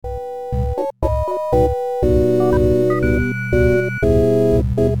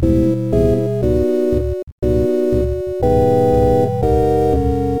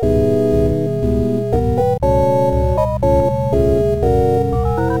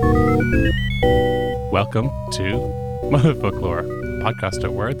Welcome to Mother Folklore, podcast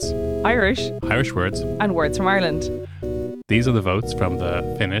of words, Irish words, and words from Ireland. These are the votes from the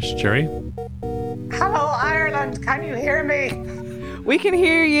Finnish jury. Hello, Ireland. Can you hear me? We can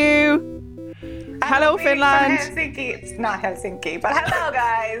hear you. Hello, Finland. Helsinki. It's not Helsinki, but hello,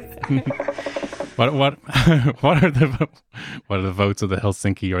 guys. What are the votes of the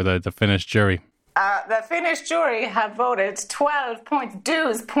Helsinki or the Finnish jury? The Finnish jury have voted 12 points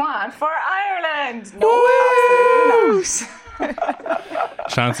for Ireland. No, absolutely not.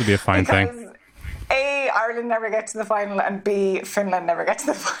 Chance to be a fine because thing. A, Ireland never get to the final, and B, Finland never get to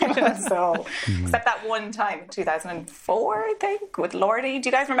the final. So, except that one time, 2004, I think, with Lordi. Do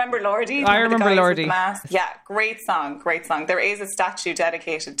you guys remember Lordi? I remember Lordi. Yeah, great song. There is a statue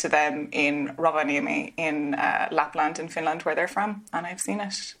dedicated to them in Rovaniemi in Lapland in Finland, where they're from, and I've seen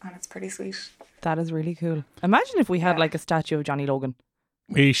it, and it's pretty sweet. That is really cool. Imagine if we had like a statue of Johnny Logan.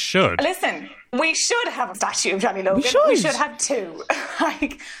 We should. Listen, we should have a statue of Johnny Logan. We should have two.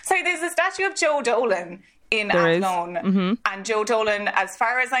 There's a statue of Joe Dolan in Athlone. And Joe Dolan, as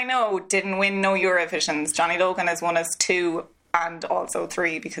far as I know, didn't win no Eurovisions. Johnny Logan has won us 2 and also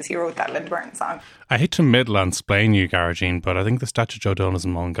 3 because he wrote that Lindbergh song. I hate to middle-explain you, Garagine, but I think the statue of Joe Dolan is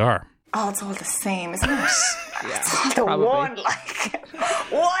in Mullingar. Oh, it's all the same, isn't it? It's all the probably. one.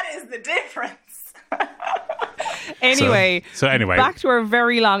 What is the difference? Anyway, so anyway, back to our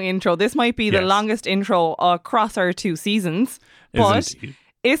very long intro. This might be the longest intro across our 2 seasons. But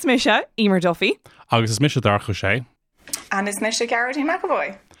is Misha Emer Duffy. August is Misha Darchushay. And it's Misha Garrity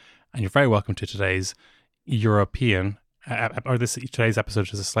McAvoy. And you're very welcome to today's European, today's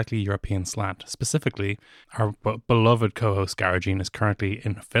episode is a slightly European slant. Specifically, our beloved co-host Garagine is currently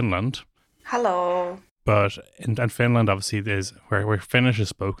in Finland. Hello. But in Finland, obviously, is where Finnish is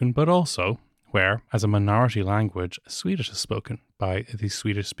spoken, but also where, as a minority language, Swedish is spoken by the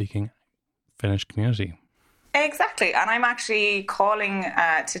Swedish-speaking Finnish community. Exactly. And I'm actually calling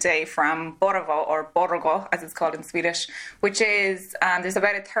today from Borgo, or Borgo, as it's called in Swedish, which is, there's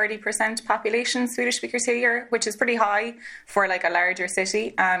about a 30% population Swedish speakers here, which is pretty high for like a larger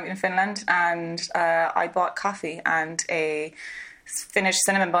city in Finland. And I bought coffee and a Finnish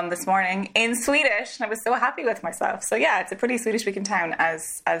cinnamon bun this morning in Swedish, and I was so happy with myself. So yeah, it's a pretty Swedish-speaking town,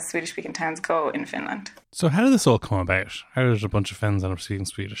 as Swedish-speaking towns go in Finland. So how did this all come about? How did a bunch of Finns end up speaking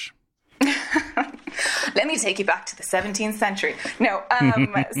Swedish? Let me take you back to the 17th century. No,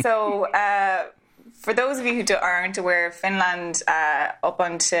 for those of you who aren't aware, Finland up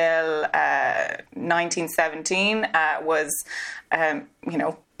until 1917 was,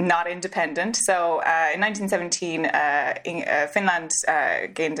 not independent. So in 1917, Finland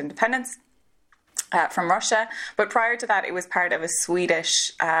gained independence from Russia. But prior to that, it was part of a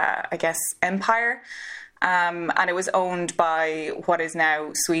Swedish, empire. And it was owned by what is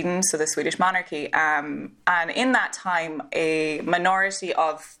now Sweden, so the Swedish monarchy. And in that time, a minority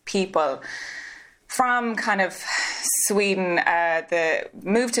of people from kind of Sweden, the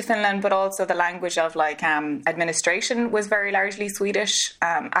move to Finland, but also the language of administration was very largely Swedish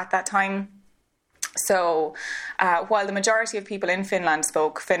at that time. So while the majority of people in Finland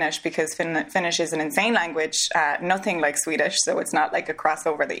spoke Finnish, because Finnish is an insane language, nothing like Swedish, so it's not like a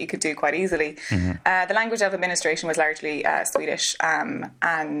crossover that you could do quite easily. The language of administration was largely Swedish,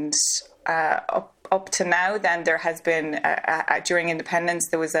 and up to now, then there has been, during independence,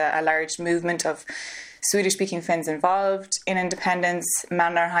 there was a large movement of Swedish-speaking Finns involved in independence.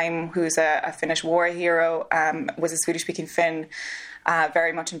 Mannerheim, who's a Finnish war hero, was a Swedish-speaking Finn,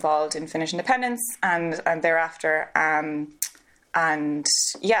 very much involved in Finnish independence and thereafter.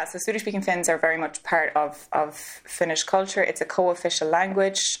 So Swedish-speaking Finns are very much part of Finnish culture. It's a co-official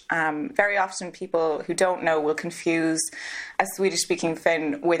language. Very often people who don't know will confuse a Swedish-speaking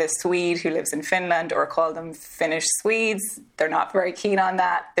Finn with a Swede who lives in Finland or call them Finnish Swedes. They're not very keen on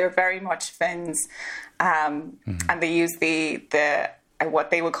that. They're very much Finns. And they use the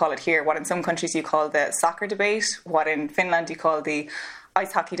what they would call it here, what in some countries you call the soccer debate, what in Finland you call the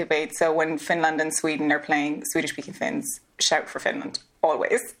ice hockey debate. So when Finland and Sweden are playing, Swedish-speaking Finns shout for Finland,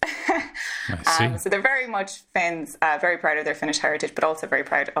 always. So they're very much Finns, very proud of their Finnish heritage, but also very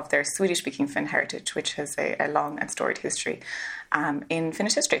proud of their Swedish-speaking Finn heritage, which has a long and storied history in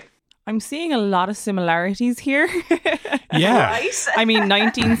Finnish history. I'm seeing a lot of similarities here. Yeah. Right? I mean,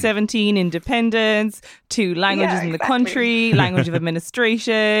 1917 independence, 2 languages in the country, language of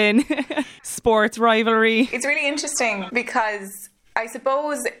administration, sports rivalry. It's really interesting because I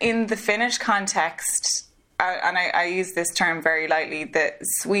suppose in the Finnish context, and I use this term very lightly, that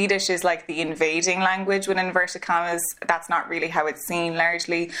Swedish is like the invading language with inverted commas. That's not really how it's seen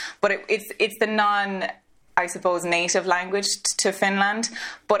largely, but it's the I suppose, native language to Finland,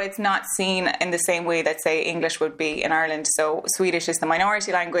 but it's not seen in the same way that, say, English would be in Ireland. So Swedish is the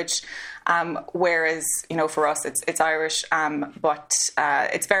minority language, whereas, for us, it's Irish. But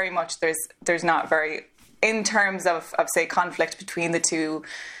it's very much, there's not very, in terms of say, conflict between the two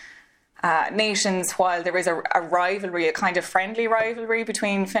nations, while there is a rivalry, a kind of friendly rivalry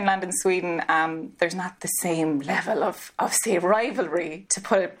between Finland and Sweden, there's not the same level of say, rivalry, to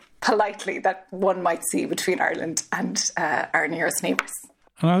put it politely, that one might see between Ireland and our nearest neighbours.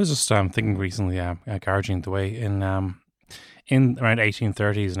 And I was just thinking recently, Garagine, the way in around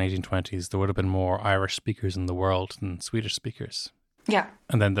 1830s and 1820s, there would have been more Irish speakers in the world than Swedish speakers. Yeah.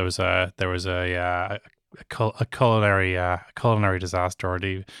 And then there was a culinary disaster, or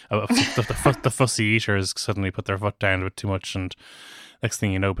the fussy eaters suddenly put their foot down a bit too much, and next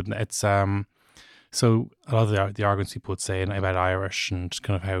thing you know, but it's so a lot of the arguments people would say about Irish, and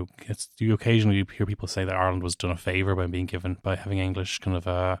kind of how you occasionally hear people say that Ireland was done a favour by having English kind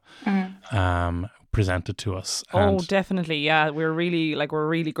of presented to us. Oh, definitely, yeah. We're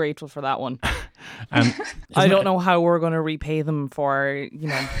really grateful for that one. And I don't know how we're going to repay them for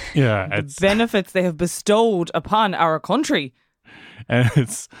the benefits they have bestowed upon our country.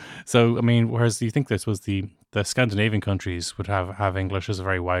 It's so. I mean, whereas you think this was the Scandinavian countries would have English as a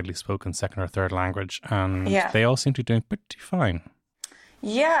very widely spoken second or third language, and they all seem to be doing pretty fine.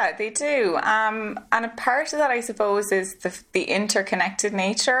 Yeah, they do. And a part of that, I suppose, is the interconnected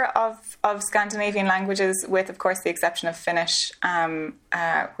nature of Scandinavian languages, with, of course, the exception of Finnish,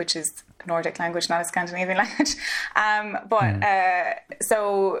 which is a Nordic language, not a Scandinavian language.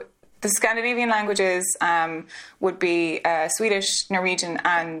 So the Scandinavian languages would be Swedish, Norwegian,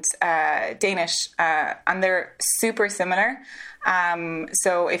 and Danish, and they're super similar.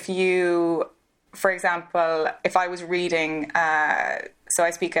 So if you, for example, if I was reading, so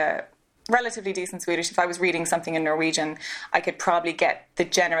I speak a relatively decent Swedish. If I was reading something in Norwegian, I could probably get the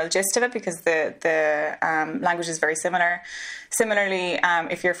general gist of it, because the language is very similar. Similarly,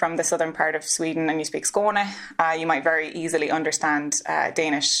 if you're from the southern part of Sweden and you speak Skåne, you might very easily understand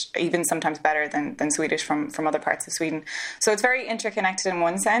Danish, even sometimes better than Swedish from other parts of Sweden. So it's very interconnected in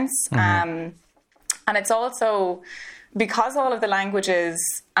one sense. And it's also, because all of the languages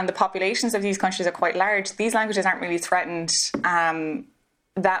and the populations of these countries are quite large, these languages aren't really threatened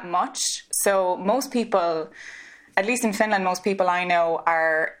that much. So most people, at least in Finland, most people I know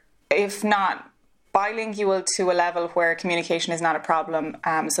are, if not bilingual, to a level where communication is not a problem.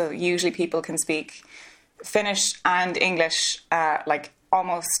 So usually people can speak Finnish and English like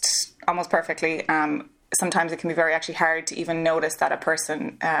almost perfectly. Sometimes it can be very actually hard to even notice that a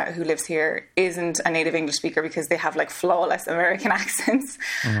person who lives here isn't a native English speaker, because they have like flawless American accents.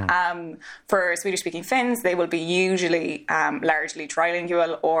 For Swedish-speaking Finns, they will be usually largely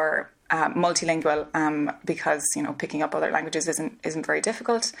trilingual or multilingual, because picking up other languages isn't very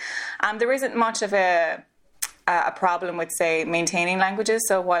difficult. There isn't much of a problem with, say, maintaining languages.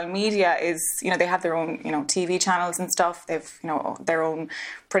 So while media is, they have their own, TV channels and stuff, they've, their own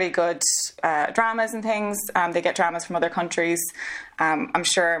pretty good dramas and things. They get dramas from other countries. I'm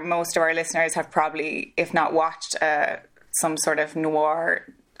sure most of our listeners have probably, if not watched some sort of noir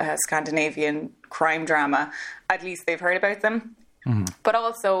Scandinavian crime drama, at least they've heard about them. But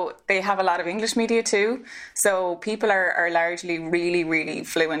also they have a lot of English media too. So people are largely really, really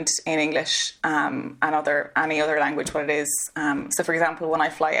fluent in English and any other language, what it is. So for example, when I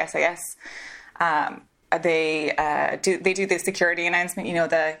fly SAS, they do the security announcement,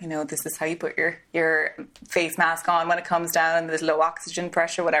 this is how you put your face mask on when it comes down and there's low oxygen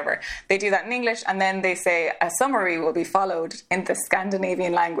pressure, whatever. They do that in English, and then they say a summary will be followed in the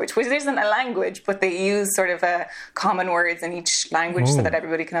Scandinavian language, which isn't a language, but they use sort of common words in each language so that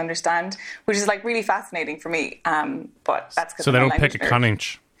everybody can understand, which is like really fascinating for me. But that's because so they don't pick a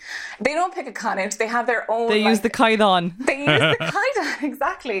conninch. They don't pick a conninch. They have their own. They use the Kaidan. They use the Kaidan,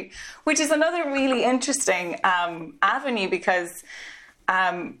 exactly. Which is another really interesting avenue, because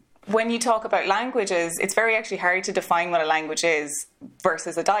when you talk about languages, it's very actually hard to define what a language is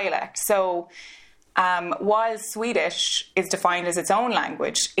versus a dialect. So while Swedish is defined as its own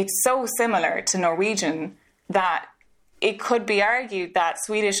language, it's so similar to Norwegian that it could be argued that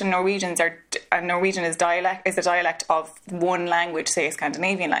Swedish and Norwegian is a dialect of one language, say a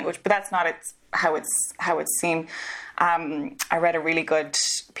Scandinavian language, but that's not how it's seen. I read a really good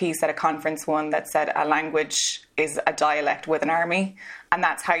piece at a conference that said a language is a dialect with an army, and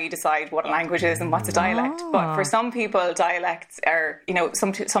that's how you decide what a language is and what's a dialect. But for some people, dialects are,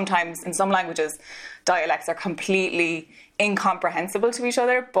 sometimes in some languages, dialects are completely incomprehensible to each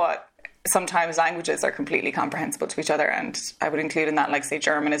other, but sometimes languages are completely comprehensible to each other, and I would include in that, like, say,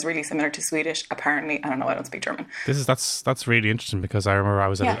 German is really similar to Swedish. Apparently, I don't know. I don't speak German. That's really interesting, because I remember I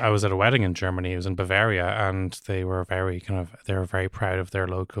was at a wedding in Germany. It was in Bavaria, and they were very proud of their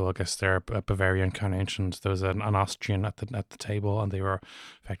local. I guess they're a Bavarian kind of ancient. There was an Austrian at the table, and they were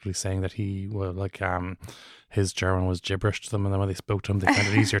effectively saying that he was like his German was gibberish to them, and then when they spoke to him, they found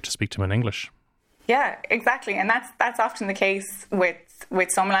it easier to speak to him in English. Yeah, exactly. And that's often the case with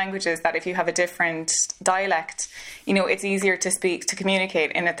some languages, that if you have a different dialect, you know, it's easier to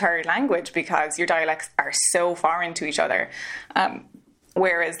communicate in a third language because your dialects are so foreign to each other.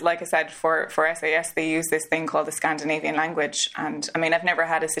 Whereas, like I said, for SAS, they use this thing called the Scandinavian language. And I mean, I've never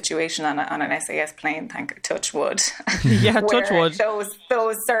had a situation on an SAS plane, touch wood. Yeah, touch wood.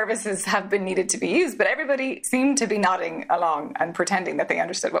 Those services have been needed to be used, but everybody seemed to be nodding along and pretending that they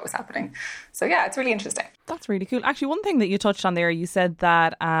understood what was happening. So yeah, it's really interesting. That's really cool. Actually, one thing that you touched on there, you said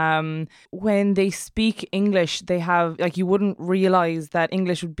that when they speak English, they have, like, you wouldn't realise that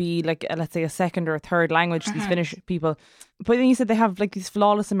English would be like, let's say, a second or a third language to these Finnish people. But then you said they have like these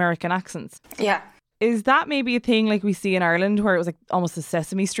flawless American accents. Yeah. Is that maybe a thing like we see in Ireland, where it was like almost a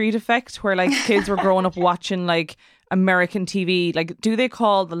Sesame Street effect, where like kids were growing up watching like American TV? Like, do they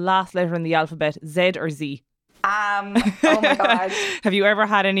call the last letter in the alphabet Z or Z? Oh my God. Have you ever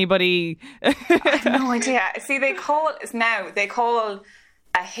had anybody? I have no idea. See, they call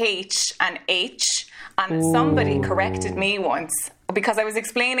a H an H, and somebody corrected me once because I was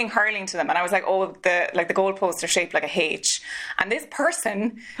explaining hurling to them, and I was like, "Oh, the goalposts are shaped like a H." And this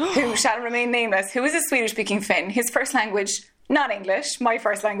person, who shall remain nameless, who is a Swedish-speaking Finn, his first language not English, my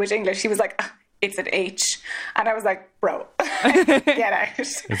first language English, he was like, "It's an H," and I was like, "Bro, get out."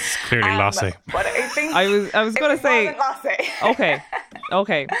 It's clearly lossy. But I think I was going to say,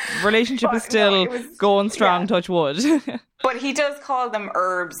 okay, relationship is still going strong. Yeah. Touch wood. But he does call them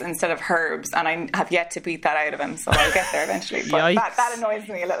herbs instead of herbs, and I have yet to beat that out of him, so I'll get there eventually. But that annoys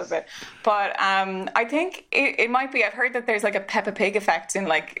me a little bit. But I think it might be, I've heard that there's like a Peppa Pig effect in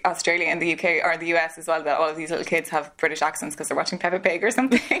like Australia and the UK or the US as well, that all of these little kids have British accents because they're watching Peppa Pig or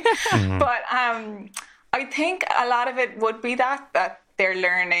something. Mm-hmm. But I think a lot of it would be that they're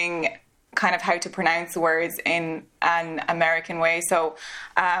learning kind of how to pronounce words in an American way. So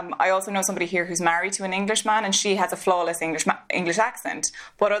I also know somebody here who's married to an Englishman, and she has a flawless English accent,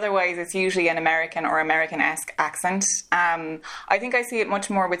 but otherwise it's usually an American or American-esque accent. I think I see it much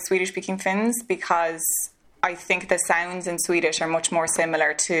more with Swedish-speaking Finns, because I think the sounds in Swedish are much more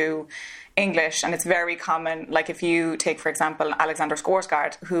similar to English, and it's very common. Like if you take, for example, Alexander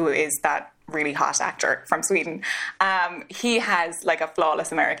Skarsgård, who is that really hot actor from Sweden, he has like a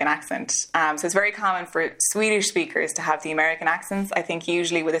flawless American accent. So it's very common for Swedish speakers to have the American accents. I think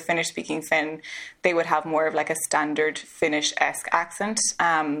usually with a Finnish-speaking Finn, they would have more of like a standard Finnish-esque accent.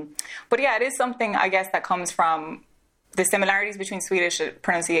 But yeah, it is something, I guess, that comes from the similarities between Swedish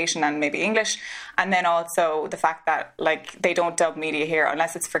pronunciation and maybe English, and then also the fact that like they don't dub media here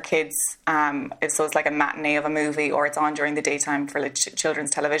unless it's for kids. So it's like a matinee of a movie, or it's on during the daytime for like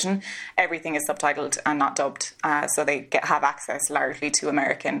children's television. Everything is subtitled and not dubbed, so they have access largely to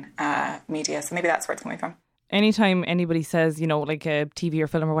American media. So maybe that's where it's coming from. Anytime anybody says, you know, like a TV or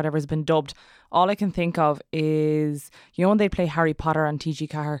film or whatever has been dubbed, all I can think of is, you know, when they play Harry Potter on TG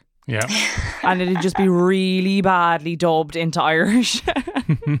Cahir. Yeah. And it'd just be really badly dubbed into Irish. But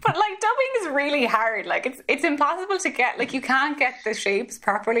like dubbing is really hard. Like it's impossible to get, like you can't get the shapes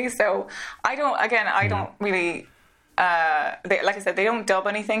properly. So I don't really, like I said, they don't dub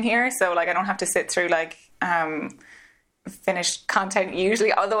anything here. So like I don't have to sit through like finished content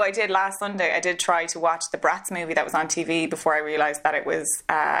usually. Although I did last Sunday, I did try to watch the Bratz movie that was on TV before I realised that it was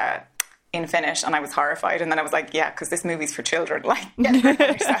in Finnish, and I was horrified. And then I was like, yeah, because this movie's for children. Like, get it for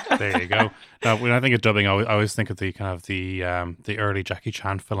yourself. There you go. Now, when I think of dubbing, I always think of the kind of the early Jackie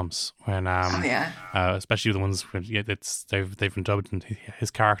Chan films, when especially the ones when they've been dubbed, and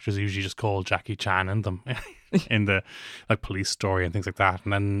his characters are usually just called Jackie Chan in them. In the like Police Story and things like that.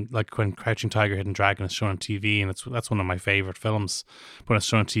 And then like when Crouching Tiger, Hidden Dragon is shown on TV, and that's one of my favourite films. But when it's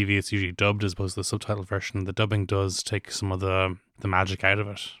shown on TV, it's usually dubbed as opposed to the subtitle version. The dubbing does take some of the magic out of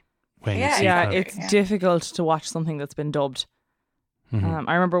it. It's difficult to watch something that's been dubbed. Mm-hmm.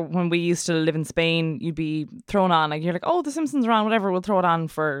 I remember when we used to live in Spain, you'd be thrown on, like you're like, oh, The Simpsons are on, whatever, we'll throw it on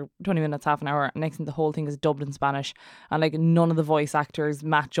for 20 minutes, half an hour. Next thing, the whole thing is dubbed in Spanish, and like none of the voice actors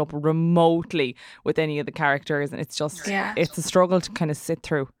match up remotely with any of the characters, and it's just it's a struggle to kind of sit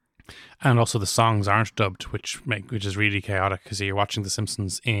through. And also the songs aren't dubbed, which is really chaotic, because you're watching The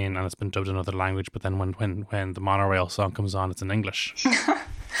Simpsons and it's been dubbed in another language, but then when the monorail song comes on, it's in English.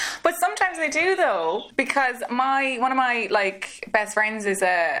 But sometimes they do, though, because one of my like best friends is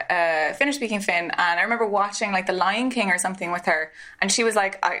a Finnish-speaking Finn, and I remember watching like The Lion King or something with her, and she was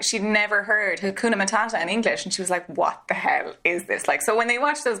like, she'd never heard Hakuna Matata in English, and she was like, what the hell is this? Like, so when they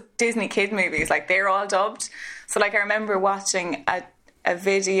watch those Disney kid movies, like they're all dubbed. So like I remember watching a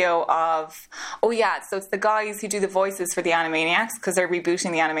video of, so it's the guys who do the voices for the Animaniacs, because they're rebooting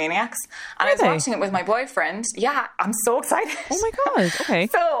the Animaniacs, and I was watching it with my boyfriend. Yeah, I'm so excited. Oh my god, okay.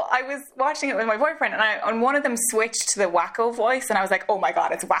 So I was watching it with my boyfriend, and one of them switched to the Wacko voice, and I was like, oh my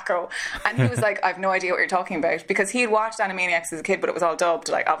god, it's Wacko. And he was like, I have no idea what you're talking about, because he had watched Animaniacs as a kid, but it was all dubbed,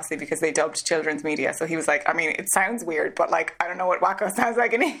 like obviously because they dubbed children's media. So he was like, I mean, it sounds weird, but like I don't know what Wacko sounds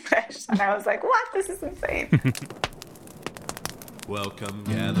like in English. And I was like, what? This is insane. Welcome,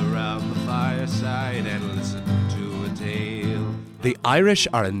 gather round the fireside and listen to a tale. The Irish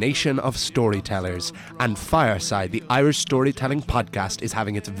are a nation of storytellers, and Fireside, the Irish storytelling podcast, is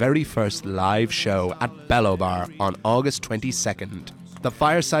having its very first live show at Bellow Bar on August 22nd. The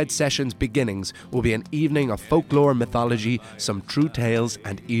Fireside Sessions beginnings will be an evening of folklore, mythology, some true tales,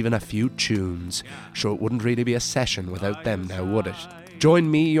 and even a few tunes. Sure, it wouldn't really be a session without them now, would it?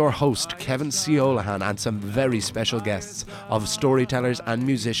 Join me, your host, Kevin C. Olahan, and some very special guests of storytellers and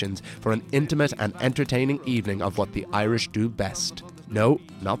musicians for an intimate and entertaining evening of what the Irish do best. No,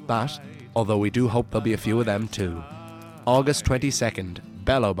 not that, although we do hope there'll be a few of them too. August 22nd,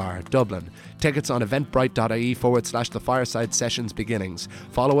 Bellow Bar, Dublin. Tickets on eventbrite.ie/the Fireside Sessions beginnings.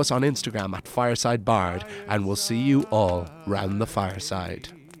 Follow us on Instagram at Fireside Bard, and we'll see you all round the fireside.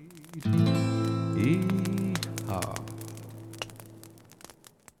 Yeehaw.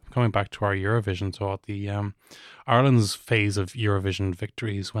 Coming back to our Eurovision thought, the Ireland's phase of Eurovision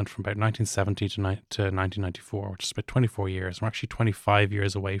victories went from about 1970 to 1994, which is about 24 years. We're actually 25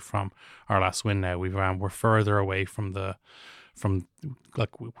 years away from our last win now. We're further away from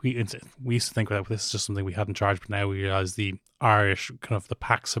we used to think that this is just something we had in charge, but now we realize the Irish kind of the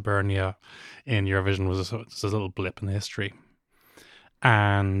Pax Hibernia in Eurovision was a little blip in history.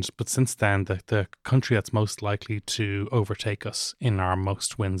 But since then, the country that's most likely to overtake us in our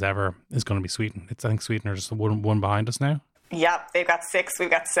most wins ever is going to be Sweden. I think Sweden are just one behind us now. Yep, they've got 6,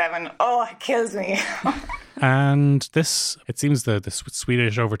 we've got 7. Oh, it kills me. And it seems the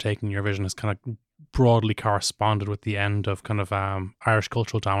Swedish overtaking Eurovision has kind of broadly corresponded with the end of kind of Irish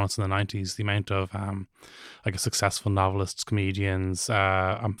cultural dominance in the 90s. The amount of successful novelists, comedians,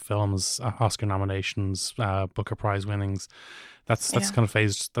 films, Oscar nominations, Booker Prize winnings. That's kind of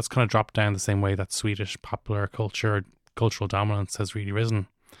phased. That's kind of dropped down the same way that Swedish popular cultural dominance has really risen.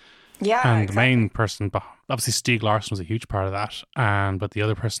 Yeah, and exactly. The main person, obviously, Stieg Larsson was a huge part of that, but the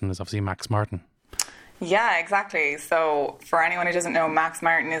other person is obviously Max Martin. Yeah, exactly. So for anyone who doesn't know, Max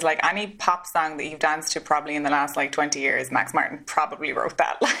Martin is like any pop song that you've danced to probably in the last 20 years, Max Martin probably wrote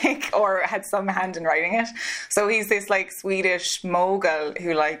that, or had some hand in writing it. So he's this Swedish mogul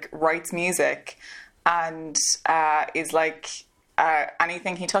who writes music and is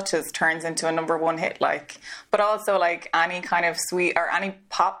anything he touches turns into a number one hit, but also any kind of any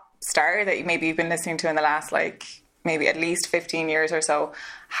pop star that maybe you've been listening to in the last maybe at least 15 years or so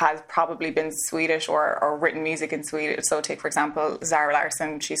has probably been Swedish or written music in Swedish. So take, for example, Zara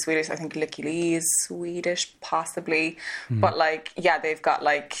Larsson, she's Swedish. I think Lykke Li is Swedish, possibly. But they've got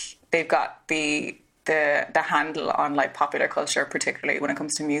the handle on coular culture, particularly when it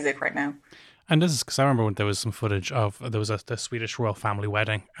comes to music right now. And this is because I remember when there was some footage of the Swedish royal family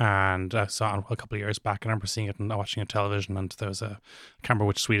wedding, and I saw it a couple of years back. And I remember seeing it and watching it on television, and there was I can't remember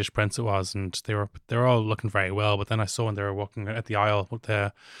which Swedish prince it was, and they were all looking very well. But then I saw when they were walking at the aisle,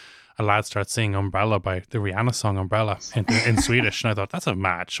 a lad started singing "Umbrella" by the Rihanna song "Umbrella" in Swedish, and I thought that's a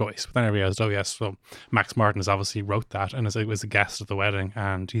mad choice. But then I realized, well, Max Martin has obviously wrote that and was a guest at the wedding,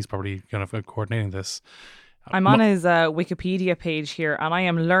 and he's probably kind of coordinating this. I'm on his Wikipedia page here, and I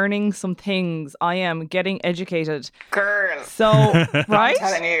am learning some things. I am getting educated. Girl. So, right? I'm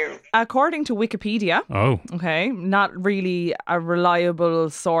telling you. According to Wikipedia. Oh. Okay. Not really a reliable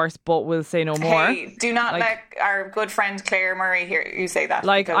source, but we'll say no more. Hey, do not let our good friend Claire Murray hear you say that.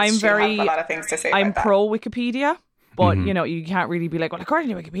 I'm very... have a lot of things to say I'm about that. pro Wikipedia, but, you can't really be like, well, according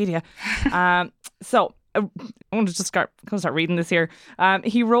to Wikipedia. So... I'm going to just start reading this here.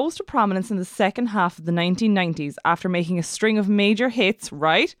 He rose to prominence in the second half of the 1990s after making a string of major hits,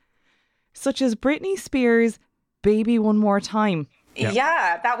 right? Such as Britney Spears' Baby One More Time.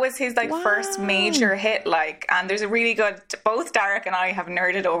 Yeah, that was his first major hit. And there's a really good, both Derek and I have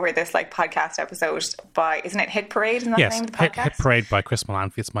nerded over this podcast episode by, isn't it Hit Parade? Isn't that the name of the podcast? Hit Parade by Chris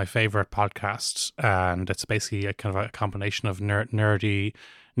Melanphy. It's my favourite podcast, and it's basically a kind of a combination of nerdy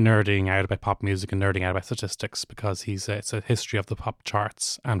nerding out about pop music and nerding out about statistics, because it's a history of the pop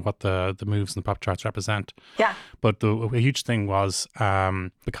charts and what the moves in the pop charts represent. Yeah. But a huge thing was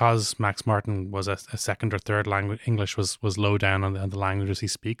because Max Martin was a second or third language, English was low down on the languages he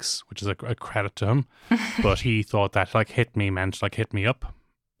speaks, which is a credit to him. But he thought that like hit me meant like hit me up,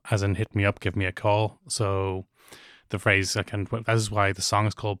 as in hit me up, give me a call. So the phrase, that is why the song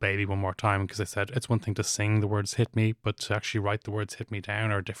is called Baby One More Time, because they said it's one thing to sing the words hit me, but to actually write the words hit me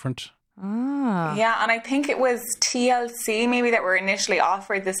down are different. Ah. Yeah, and I think it was TLC maybe that were initially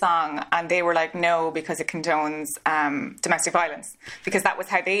offered the song, and they were like, no, because it condones domestic violence, because that was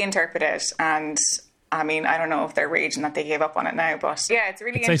how they interpret it. And I mean, I don't know if they're raging that they gave up on it now, but yeah, it's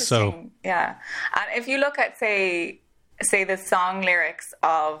really interesting. So. Yeah. And if you look at, say the song lyrics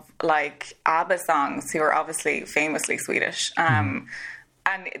of like ABBA songs, who are obviously famously Swedish, and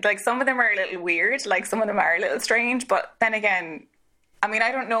like some of them are a little weird, like some of them are a little strange, but then again, I mean,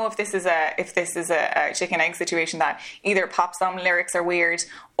 I don't know if this is a chicken egg situation, that either pop song lyrics are weird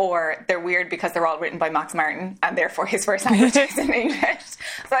or they're weird because they're all written by Max Martin and therefore his first language is in English.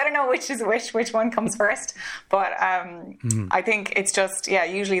 So I don't know which is which one comes first. But I think it's just,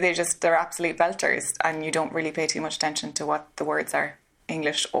 usually they're absolute belters and you don't really pay too much attention to what the words are,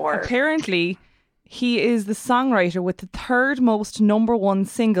 English or... Apparently, he is the songwriter with the third most #1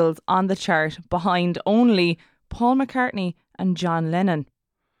 singles on the chart, behind only Paul McCartney and John Lennon.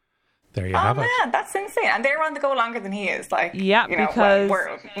 There you have it. Oh man, that's insane. And they're on the go longer than he is. Like, yeah, because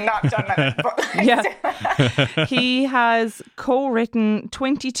we're not John Lennon. But he has co-written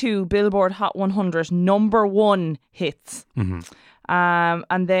 22 Billboard Hot 100 #1 hits.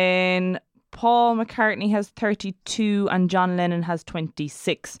 And then Paul McCartney has 32 and John Lennon has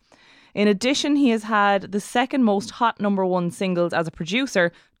 26. In addition, he has had the second most hot #1 singles as a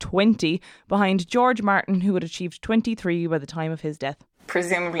producer, 20, behind George Martin, who had achieved 23 by the time of his death.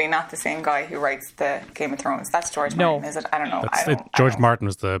 Presumably not the same guy who writes the Game of Thrones. That's George Martin, is it? I don't know. George Martin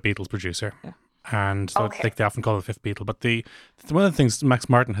was the Beatles producer. Yeah. And so they often call it the fifth Beatle. But one of the things Max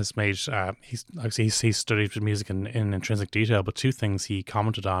Martin has made, he's studied music in intrinsic detail, but two things he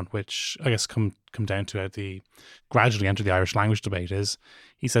commented on, which I guess come down to gradually enter the Irish language debate, is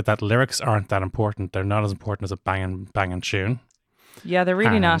he said that lyrics aren't that important. They're not as important as a banging tune. Yeah, they're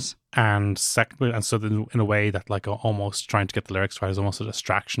really not. And so in a way that like almost trying to get the lyrics right is almost a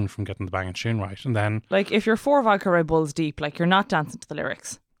distraction from getting the banging tune right. And then like if you're 4 vodka Red Bulls deep, like you're not dancing to the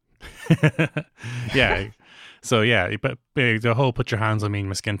lyrics. Yeah. So yeah, but the whole "put your hands on me in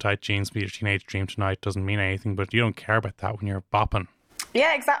my skin tight jeans, be your teenage dream tonight" doesn't mean anything, but you don't care about that when you're bopping.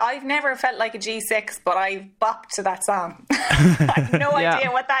 Yeah, exactly. I've never felt like a G6, but I've bopped to that song. I have no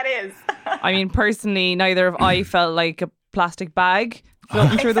idea what that is. I mean, personally, neither have I felt like a plastic bag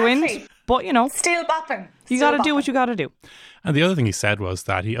floating through the wind, but still bopping. You got to do what you got to do. And the other thing he said was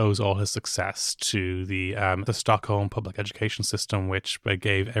that he owes all his success to the Stockholm public education system, which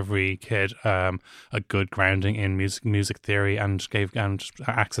gave every kid a good grounding in music theory and gave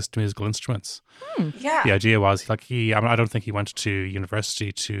access to musical instruments. Yeah. The idea was I don't think he went to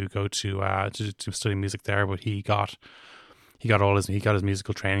university to go to study music there, but he got his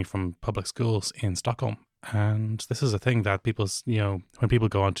musical training from public schools in Stockholm. And this is a thing that when people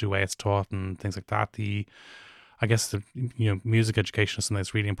go on to way it's taught and things like that, I guess the music education is something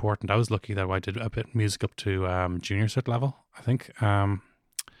that's really important. I was lucky that I did a bit of music up to junior cert level, I think.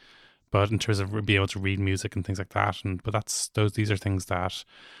 But in terms of being able to read music and things like that, these are things that,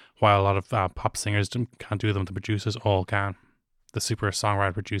 while a lot of pop singers can't do them, the producers all can. The super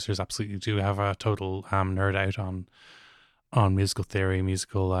songwriter producers absolutely do have a total nerd out on musical theory,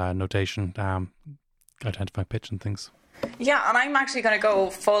 musical notation, identify pitch and things. Yeah, and I'm actually going to go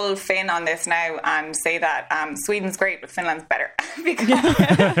full Finn on this now and say that Sweden's great, but Finland's better. Because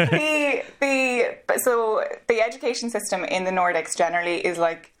the education system in the Nordics generally is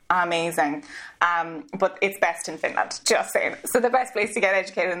like amazing, but it's best in Finland, just saying. So the best place to get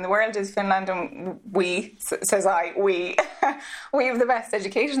educated in the world is Finland, and we have the best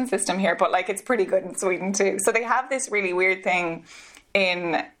education system here, but like it's pretty good in Sweden too. So they have this really weird thing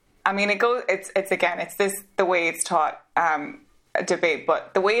it's the way it's taught debate,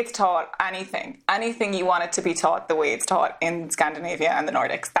 but the way it's taught, anything you want it to be taught the way it's taught in Scandinavia and the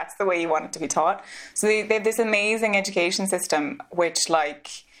Nordics, that's the way you want it to be taught. So they have this amazing education system, which, like,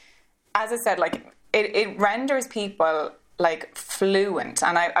 as I said, like it renders people like fluent.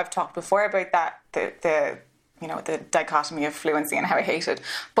 And I've talked before about that, the dichotomy of fluency and how I hate it.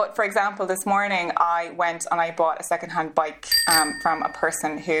 But for example, this morning I went and I bought a secondhand bike from a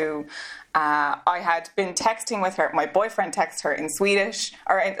person who I had been texting with her. My boyfriend texted her in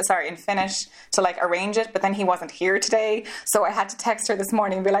in Finnish to like arrange it, but then he wasn't here today. So I had to text her this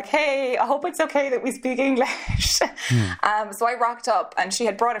morning and be like, hey, I hope it's okay that we speak English. So I rocked up, and she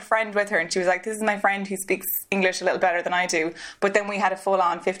had brought a friend with her, and she was like, this is my friend who speaks English a little better than I do. But then we had a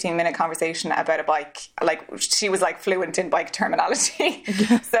full-on 15-minute conversation about a bike. Like, she was like fluent in bike terminology.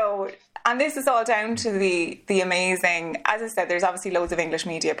 So... And this is all down to the amazing, as I said, there's obviously loads of English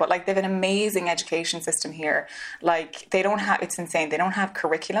media, but like they have an amazing education system here. Like they don't have, it's insane. They don't have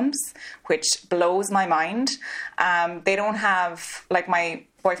curriculums, which blows my mind. They don't have, like my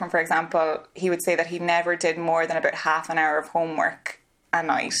boyfriend, for example, he would say that he never did more than about half an hour of homework a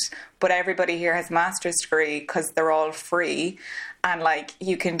night. But everybody here has a master's degree because they're all free. And like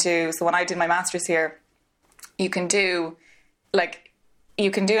you can do, so when I did my master's here, you can do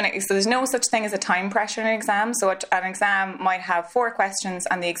so there's no such thing as a time pressure in an exam. So an exam might have 4 questions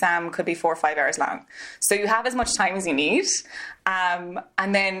and the exam could be 4 or 5 hours long. So you have as much time as you need.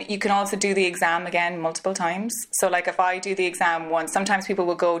 And then you can also do the exam again multiple times. So like if I do the exam once, sometimes people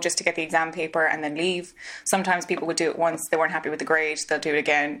will go just to get the exam paper and then leave. Sometimes people would do it once, they weren't happy with the grade, they'll do it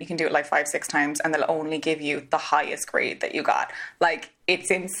again. You can do it like 5-6 times and they'll only give you the highest grade that you got. Like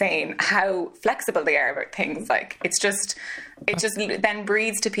it's insane how flexible they are about things. Like it just then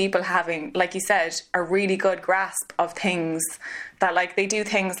breeds to people having, like you said, a really good grasp of things that like they do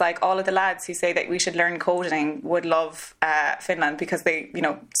things like all of the lads who say that we should learn coding would love Finland because they, you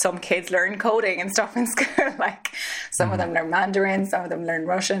know, some kids learn coding and stuff in school. Like some of them learn Mandarin, some of them learn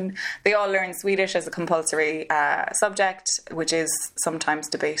Russian. They all learn Swedish as a compulsory subject, which is sometimes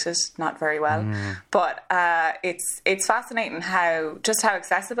debated, not very well. But it's fascinating how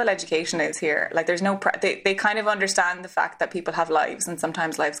accessible education is here. Like there's no, they kind of understand the fact that people have lives and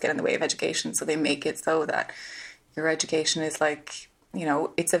sometimes lives get in the way of education. So they make it so that your education is like, you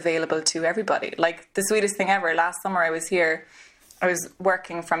know, it's available to everybody. Like the sweetest thing ever, last summer I was here, I was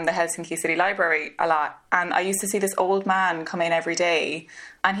working from the Helsinki City Library a lot, and I used to see this old man come in every day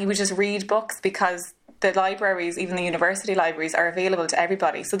and he would just read books because the libraries, even the university libraries, are available to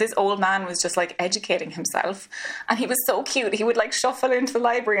everybody. So this old man was just like educating himself, and he was so cute. He would like shuffle into the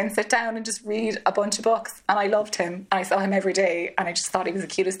library and sit down and just read a bunch of books, and I loved him. And I saw him every day and I just thought he was the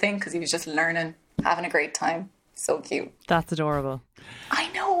cutest thing because he was just learning, having a great time. So cute. That's adorable. I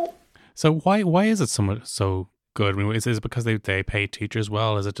know. So why is it so good? I mean, is it because they pay teachers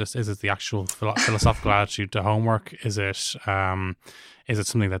well? Is it the actual philosophical attitude to homework? Is it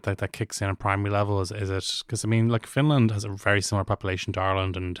something that kicks in at primary level? Is it because I mean, like Finland has a very similar population to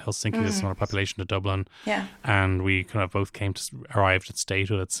Ireland, and Helsinki has a similar population to Dublin. Yeah. And we kind of both arrived at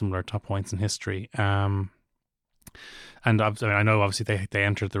statehood at similar top points in history. And I know obviously they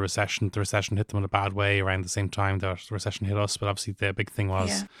entered the recession. The recession hit them in a bad way around the same time that the recession hit us. But obviously the big thing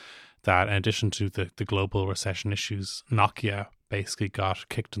was that in addition to the global recession issues, Nokia basically got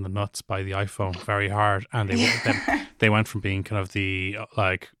kicked in the nuts by the iPhone very hard. And they went from being kind of they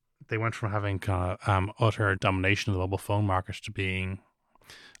went from having kind of utter domination of the mobile phone market to being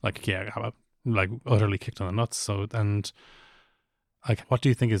like utterly kicked in the nuts. So, and like, what do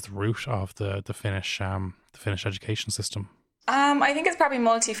you think is the root of the Finnish education system? I think it's probably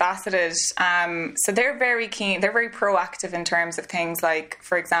multifaceted. So they're very keen, they're very proactive in terms of things like,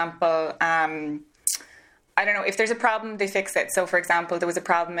 for example, I don't know, if there's a problem, they fix it. So, for example, there was a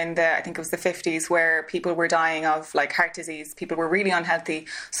problem in I think it was the 50s, where people were dying of like heart disease. People were really unhealthy.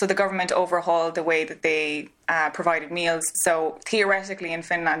 So the government overhauled the way that they provided meals. So theoretically in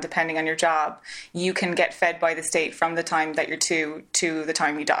Finland, depending on your job, you can get fed by the state from the time that you're 2 to the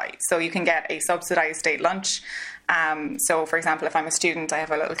time you die. So you can get a subsidised state lunch. So, for example, if I'm a student, I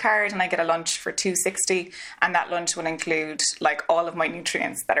have a little card and I get a lunch for $2.60, and that lunch will include like all of my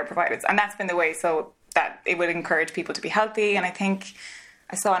nutrients that are provided. And that's been the way, so that it would encourage people to be healthy. And I think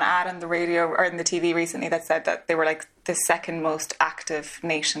I saw an ad on the radio or in the TV recently that said that they were like the second most active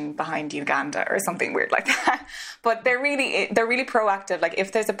nation behind Uganda or something weird like that. But they're really proactive. Like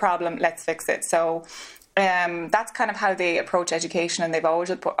if there's a problem, let's fix it. So that's kind of how they approach education, and they've always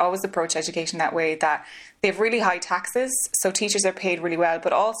approached education that way, that they have really high taxes, so teachers are paid really well,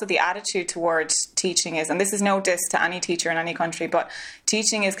 but also the attitude towards teaching is, and this is no diss to any teacher in any country, but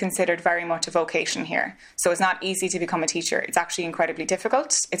teaching is considered very much a vocation here. So it's not easy to become a teacher. It's actually incredibly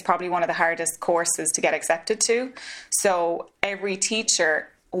difficult. It's probably one of the hardest courses to get accepted to. So every teacher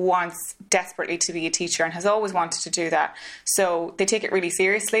wants desperately to be a teacher and has always wanted to do that. So they take it really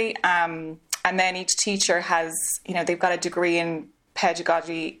seriously. And then each teacher has, you know, they've got a degree in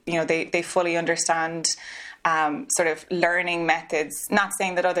pedagogy. You know, they fully understand sort of learning methods. Not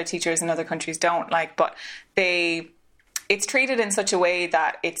saying that other teachers in other countries don't, but it's treated in such a way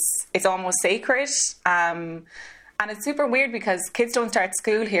that it's almost sacred. And it's super weird because kids don't start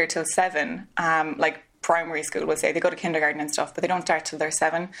school here till 7, like primary school will say. They go to kindergarten and stuff, but they don't start till they're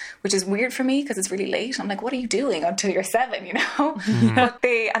 7, which is weird for me because it's really late. I'm like, what are you doing until you're 7, you know? But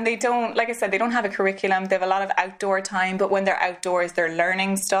they don't, like I said, they don't have a curriculum. They have a lot of outdoor time, but when they're outdoors, they're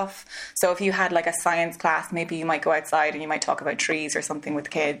learning stuff. So if you had like a science class, maybe you might go outside and you might talk about trees or something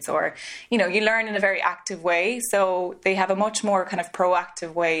with kids, or, you know, you learn in a very active way. So they have a much more kind of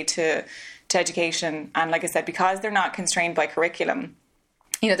proactive way to education. And like I said, because they're not constrained by curriculum,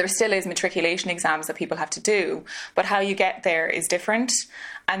 you know, there still is matriculation exams that people have to do, but how you get there is different.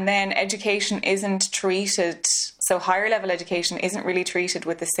 And then education isn't treated, so higher level education isn't really treated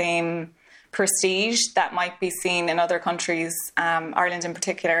with the same prestige that might be seen in other countries, Ireland in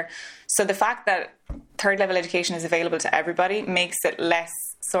particular. So the fact that third level education is available to everybody makes it less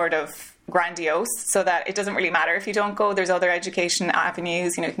sort of grandiose, so that it doesn't really matter if you don't go. There's other education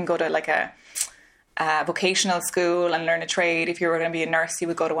avenues. You know, you can go to like a vocational school and learn a trade. If you were going to be a nurse, you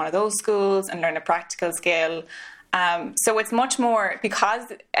would go to one of those schools and learn a practical skill. So it's much more,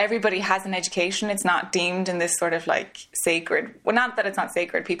 because everybody has an education, it's not deemed in this sort of like sacred, well, not that it's not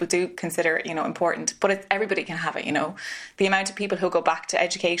sacred, people do consider it, you know, important, but everybody can have it, you know. The amount of people who go back to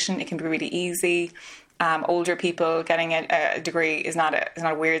education, it can be really easy. Older people getting a degree is not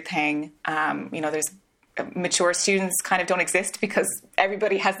a weird thing. You know, there's mature students kind of don't exist because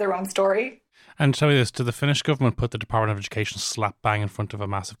everybody has their own story. And tell me this, did the Finnish government put the Department of Education slap bang in front of a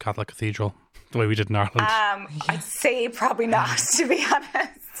massive Catholic cathedral, the way we did in Ireland? I'd say probably not, to be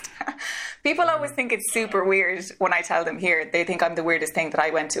honest. People always think it's super weird when I tell them here. They think I'm the weirdest thing that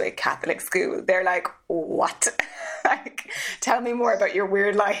I went to a Catholic school. They're like, what? Like, tell me more about your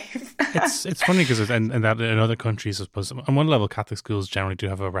weird life. It's funny because in other countries, I suppose, on one level, Catholic schools generally do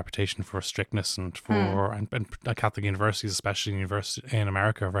have a reputation for strictness and and Catholic universities, especially university in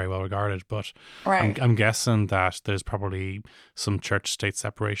America, are very well regarded. But right. I'm guessing that there's probably some church-state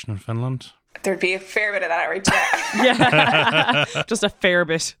separation in Finland. There'd be a fair bit of that, right? Yeah, just a fair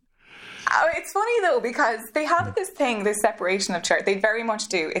bit. It's funny though, because they have this thing, this separation of church. They very much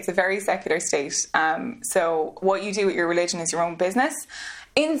do. It's a very secular state. So what you do with your religion is your own business.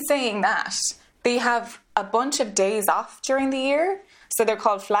 In saying that, they have a bunch of days off during the year. So they're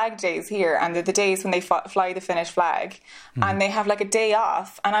called flag days here, and they're the days when they fly the Finnish flag, and they have like a day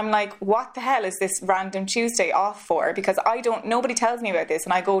off. And I'm like, what the hell is this random Tuesday off for? Because nobody tells me about this,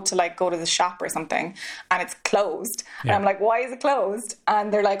 and I go to the shop or something, and it's closed. Yeah. And I'm like, why is it closed?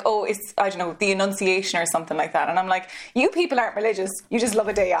 And they're like, oh, it's, I don't know, the Annunciation or something like that. And I'm like, you people aren't religious. You just love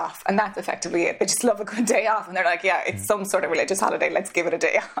a day off, and that's effectively it. They just love a good day off, and they're like, yeah, it's some sort of religious holiday. Let's give it a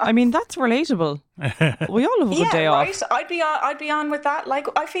day off. I mean, that's relatable. We all love a good day off. I'd be on with that. Like,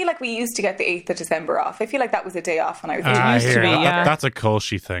 I feel like we used to get the 8th of December off. I feel like that was a day off when I was little. That's a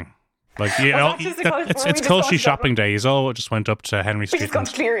Colshy thing. Like, you know, it's Colshy shopping day. You all just went up to Henry Street and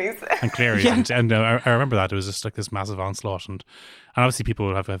Cleary's. And Cleary's. Yeah. And I remember that. It was just like this massive onslaught. And obviously people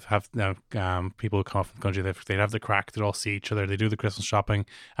would have people would come off from the country. They'd have the crack. They'd all see each other. They do the Christmas shopping.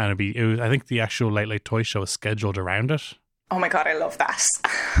 And I think the actual Late Toy Show is scheduled around it. Oh my God, I love that.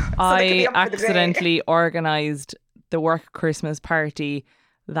 So I accidentally organised the work Christmas party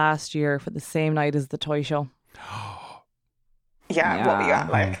last year for the same night as the toy show. Yeah, what were you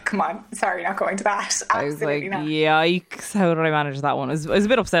at? Like, come on, sorry, not going to that. I was like, yikes, how did I manage that one? I was a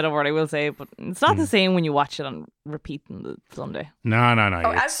bit upset over it, I will say, but it's not the same when you watch it on repeat on the Sunday. No.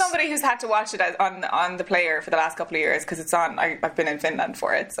 As somebody who's had to watch it on the player for the last couple of years, because it's on, I've been in Finland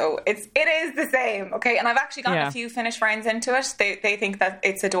for it, so it is the same, okay? And I've actually gotten a few Finnish friends into it. They think that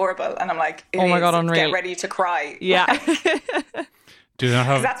it's adorable, and I'm like, oh my God, unreal. Get ready to cry. Yeah. Do they not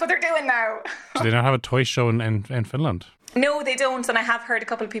have? That's what they're doing now. Do they not have a toy show in Finland? No, they don't, and I have heard a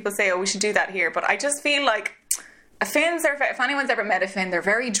couple of people say, oh, we should do that here, but I just feel like Finns, if anyone's ever met a Finn, they're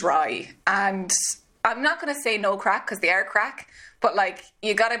very dry, and I'm not going to say no crack, because they are crack, but like,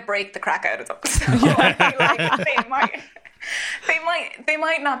 you got to break the crack out of them. So I feel like they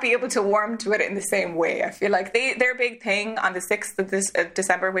might not be able to warm to it in the same way. I feel like their big thing on the 6th of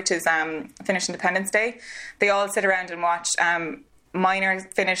December, which is Finnish Independence Day, they all sit around and watch minor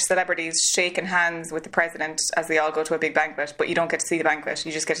Finnish celebrities shaking hands with the president as they all go to a big banquet, but you don't get to see the banquet.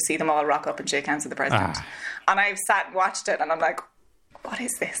 You just get to see them all rock up and shake hands with the president. And I've sat and watched it, and I'm like, what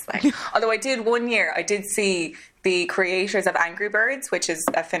is this? Like, although I did one year, I did see the creators of Angry Birds, which is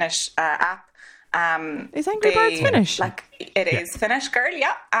a Finnish app. Is Angry Birds Finnish? Like it is Finnish, girl.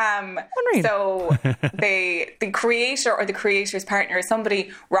 Yeah. So the creator or the creator's partner is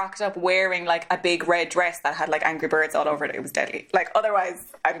somebody rocked up wearing like a big red dress that had like Angry Birds all over it. It was deadly. Like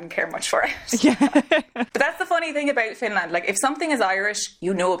otherwise, I didn't care much for it. Yeah. But that's the funny thing about Finland. Like if something is Irish,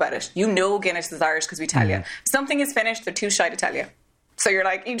 you know about it. You know Guinness is Irish because we tell you. If something is Finnish, they're too shy to tell you. So you're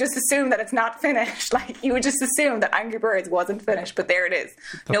like, you just assume that it's not Finnish. Like you would just assume that Angry Birds wasn't Finnish, but there it is.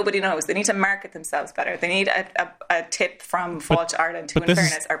 Nobody knows. They need to market themselves better. They need a tip from Fáilte Ireland, who in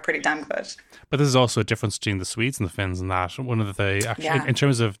fairness are pretty damn good. But this is also a difference between the Swedes and the Finns in that one of the actually in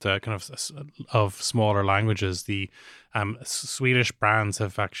terms of the kind of smaller languages, the Swedish brands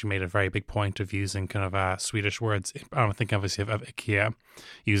have actually made a very big point of using kind of Swedish words. I think obviously of IKEA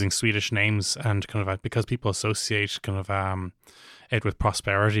using Swedish names and kind of because people associate kind of it with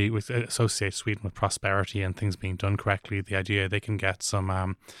prosperity, associate Sweden with prosperity and things being done correctly. The idea they can get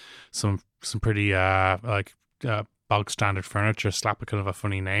some pretty bog standard furniture, slap a kind of a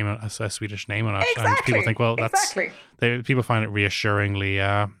funny name, a Swedish name on it, and people think, well, that's people find it reassuringly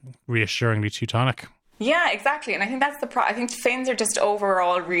Teutonic. Yeah, exactly. And I think that's I think Finns are just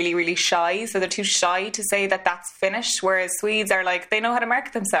overall really, really shy. So they're too shy to say that that's Finnish, whereas Swedes are like, they know how to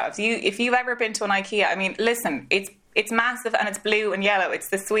market themselves. If you've ever been to an IKEA, I mean, listen, it's massive and it's blue and yellow. It's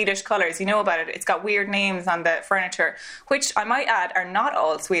the Swedish colours. You know about it. It's got weird names on the furniture, which I might add are not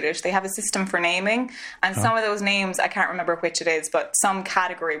all Swedish. They have a system for naming. And some of those names, I can't remember which it is, but some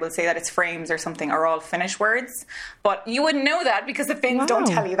category will say that it's frames or something are all Finnish words. But you wouldn't know that because the Finns don't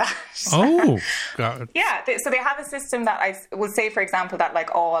tell you that. Oh, God. Yeah. So they have a system that I will say, for example, that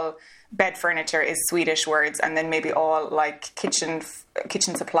like all bed furniture is Swedish words, and then maybe all like kitchen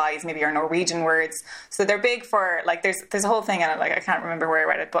supplies maybe are Norwegian words. So they're big for like there's a whole thing in it, like I can't remember where I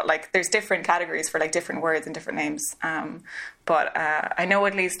read it, but like there's different categories for like different words and different names. But I know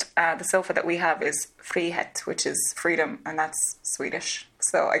at least the sofa that we have is frihet, which is freedom, and that's Swedish.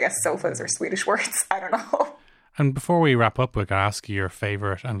 So I guess sofas are Swedish words. I don't know. And before we wrap up, we're going to ask you your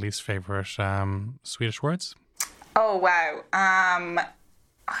favourite and least favourite Swedish words. Oh, wow.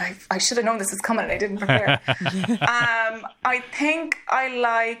 I should have known this was coming and I didn't prepare. I think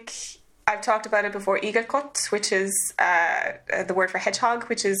I've talked about it before, igelkott, which is the word for hedgehog,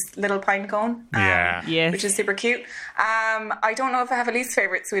 which is little pine cone, which is super cute. I don't know if I have a least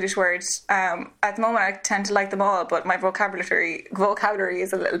favourite Swedish word. At the moment, I tend to like them all, but my vocabulary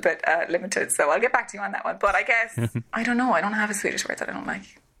is a little bit limited, so I'll get back to you on that one. But I guess, I don't know, I don't have a Swedish word that I don't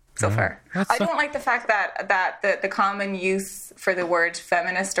like. So far. I don't like the fact that the common use for the word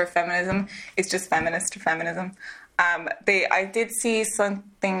feminist or feminism is just feminist or feminism. I did see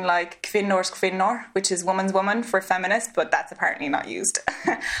something like kvinnors kvinnor, which is woman's woman for feminist, but that's apparently not used.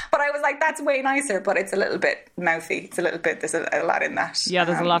 But I was like, that's way nicer, but it's a little bit mouthy. There's a lot in that. Yeah,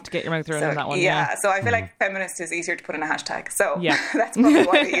 there's a lot to get your mouth around in that one. Yeah, so I feel like feminist is easier to put in a hashtag. So that's probably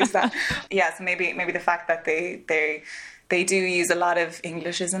why they use that. Yeah, so maybe the fact that they do use a lot of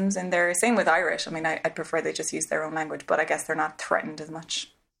Englishisms in there. Same with Irish. I mean, I'd prefer they just use their own language, but I guess they're not threatened as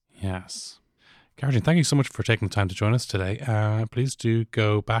much. Yes. Geraldine, thank you so much for taking the time to join us today. Please do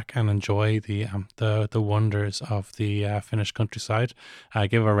go back and enjoy the wonders of the Finnish countryside.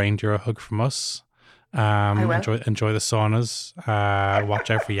 Give a reindeer a hug from us. I will. Enjoy the saunas. Watch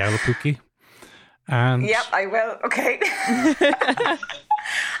out for Joulupukki. And yep, I will. Okay.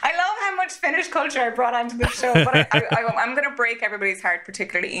 I love how much Finnish culture I brought onto the show, but I'm going to break everybody's heart,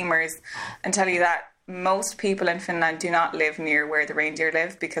 particularly Emer's, and tell you that most people in Finland do not live near where the reindeer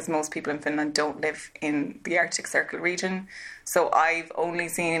live, because most people in Finland don't live in the Arctic Circle region. So I've only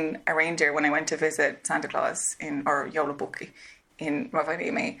seen a reindeer when I went to visit Santa Claus or Joulupukki in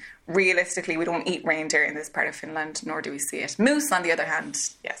Rovaniemi. Realistically, we don't eat reindeer in this part of Finland, nor do we see it. Moose, on the other hand,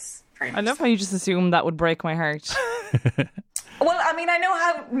 yes. Very much I love how you just assume that would break my heart. Well, I mean, I know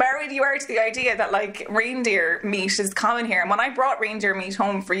how married you are to the idea that, like, reindeer meat is common here. And when I brought reindeer meat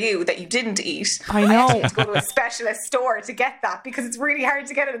home for you that you didn't eat, I know. I had to go to a specialist store to get that, because it's really hard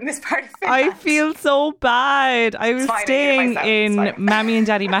to get it in this part of Finland. I feel so bad. I was staying in Mammy and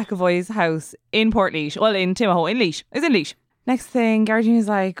Daddy McAvoy's house in Portlaoise. Well, in Timahoe, in Laois. I was in Laois. Next thing, Guardian was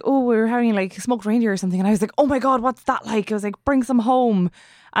like, oh, we were having like smoked reindeer or something. And I was like, oh my God, what's that like? I was like, bring some home.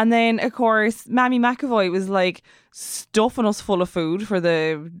 And then, of course, Mammy McAvoy was like stuffing us full of food for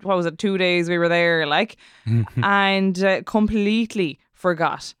 2 days we were there, like, and completely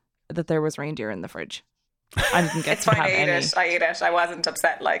forgot that there was reindeer in the fridge. I didn't get It's to fine, have I ate any. it. I ate it. I wasn't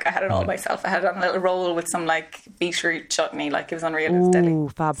upset. Like, I had it all myself. I had it on a little roll with some, like, beetroot chutney. Like, it was unreal. It was deadly. Ooh,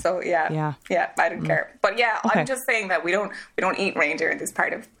 fab. So, yeah, I didn't care. But, yeah, Okay. I'm just saying that we don't eat reindeer in this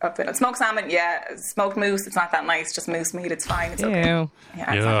part of Finland. Smoked salmon, yeah. Smoked moose, it's not that nice. Just moose meat, it's fine. It's okay. Ew.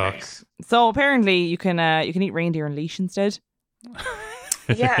 Yeah, it's not great. So apparently you can eat reindeer in leash instead.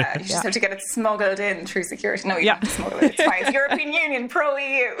 Yeah, you just have to get it smuggled in through security. No, you don't have to smuggle it. It's fine. It's European Union,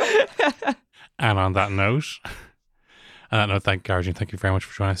 pro-EU. And on that note, thank you very much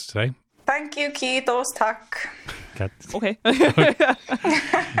for joining us today. Thank you, Kiitos, tack. Okay.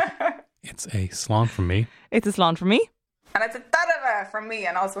 It's a slán from me. It's a slán from me. And it's a tarava from me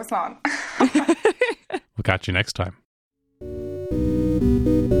and also a slán. We'll catch you next time.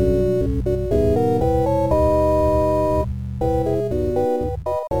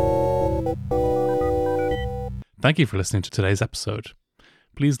 Thank you for listening to today's episode.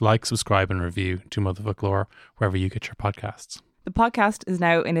 Please like, subscribe and review to Motherfolklore wherever you get your podcasts. The podcast is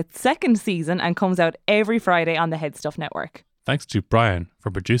now in its second season and comes out every Friday on the Head Stuff Network. Thanks to Brian for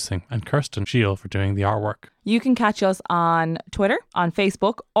producing and Kirsten Shield for doing the artwork. You can catch us on Twitter, on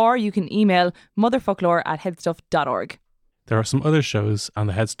Facebook, or you can email motherfolklore@headstuff.org. There are some other shows on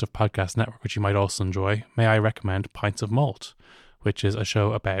the Head Stuff Podcast Network which you might also enjoy. May I recommend Pints of Malt, which is a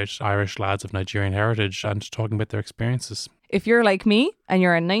show about Irish lads of Nigerian heritage and talking about their experiences. If you're like me and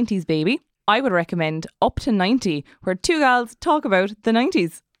you're a 90s baby, I would recommend Up to 90, where two gals talk about the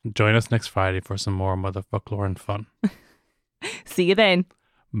 90s. Join us next Friday for some more Motherfolklore and fun. See you then.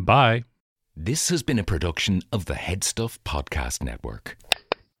 Bye. This has been a production of the Head Stuff Podcast Network.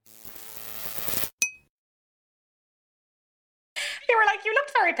 You were like, you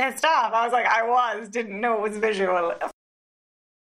looked very pissed off. I was like, I didn't know it was visual.